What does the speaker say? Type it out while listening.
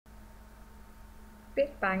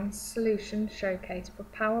BitBang's solution showcase for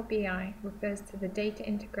Power BI refers to the data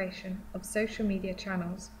integration of social media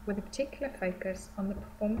channels with a particular focus on the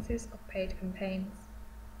performances of paid campaigns.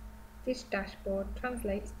 This dashboard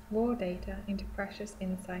translates raw data into precious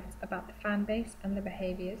insights about the fan base and the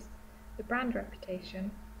behaviors, the brand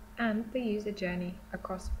reputation, and the user journey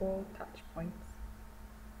across all touchpoints.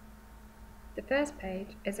 The first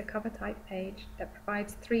page is a cover type page that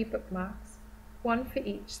provides 3 bookmarks, one for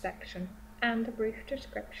each section, and a brief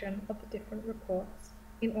description of the different reports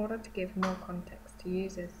in order to give more context to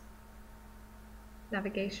users.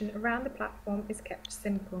 Navigation around the platform is kept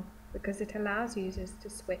simple because it allows users to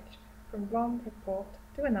switch from one report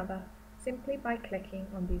to another simply by clicking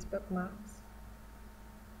on these bookmarks.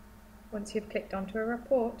 Once you've clicked onto a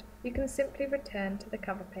report, you can simply return to the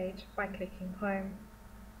cover page by clicking Home.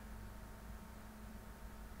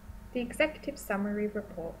 The Executive Summary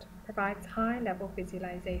Report provides high-level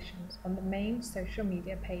visualizations on the main social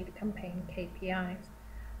media paid campaign KPIs,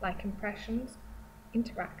 like impressions,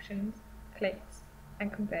 interactions, clicks,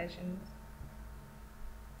 and conversions.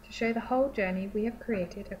 To show the whole journey, we have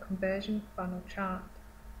created a conversion funnel chart.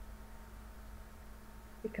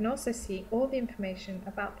 We can also see all the information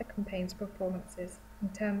about the campaign's performances in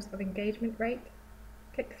terms of engagement rate,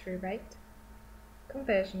 click-through rate,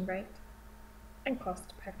 conversion rate, and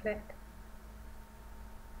cost per click.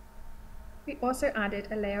 We also added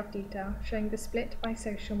a layer of detail showing the split by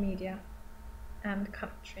social media and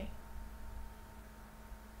country.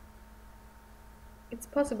 It's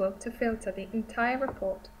possible to filter the entire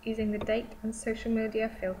report using the date and social media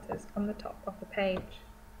filters on the top of the page.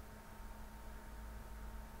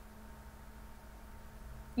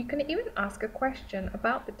 You can even ask a question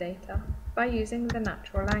about the data by using the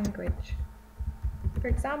natural language. For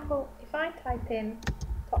example, if I type in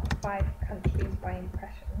top 5 countries by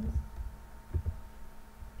impressions,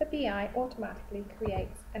 the BI automatically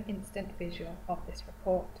creates an instant visual of this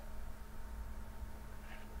report.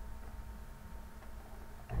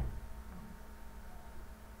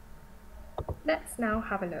 Let's now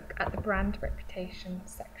have a look at the brand reputation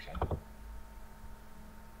section.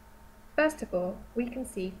 First of all, we can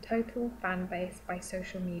see total fan base by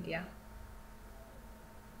social media,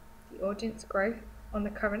 the audience growth on the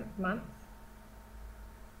current month,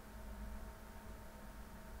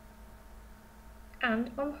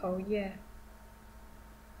 and on the whole year.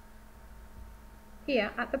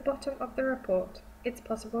 Here at the bottom of the report, it's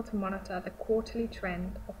possible to monitor the quarterly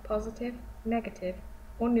trend of positive, negative,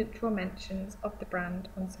 or neutral mentions of the brand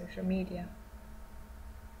on social media.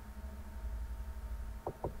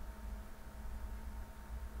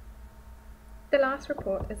 The last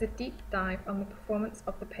report is a deep dive on the performance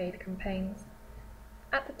of the paid campaigns.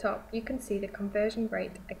 At the top, you can see the conversion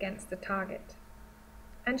rate against the target.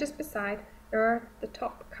 And just beside, there are the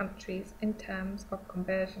top countries in terms of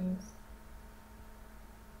conversions.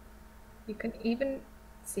 You can even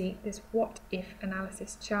see this what-if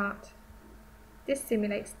analysis chart. This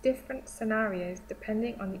simulates different scenarios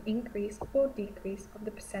depending on the increase or decrease of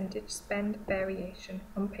the percentage spend variation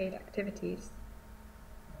on paid activities.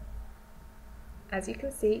 As you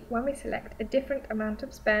can see, when we select a different amount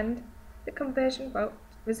of spend, the conversion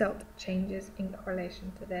result changes in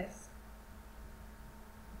correlation to this.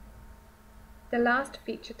 The last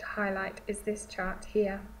feature to highlight is this chart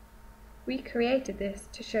here. We created this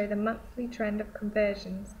to show the monthly trend of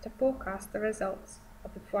conversions to forecast the results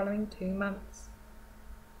of the following 2 months.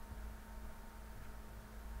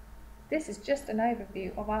 This is just an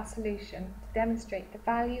overview of our solution to demonstrate the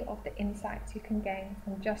value of the insights you can gain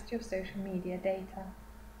from just your social media data.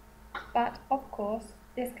 But, of course,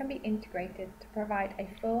 this can be integrated to provide a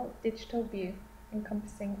full digital view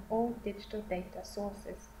encompassing all digital data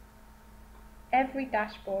sources. Every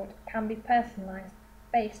dashboard can be personalized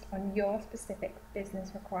based on your specific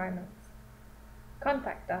business requirements.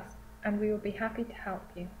 Contact us and we will be happy to help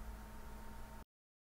you.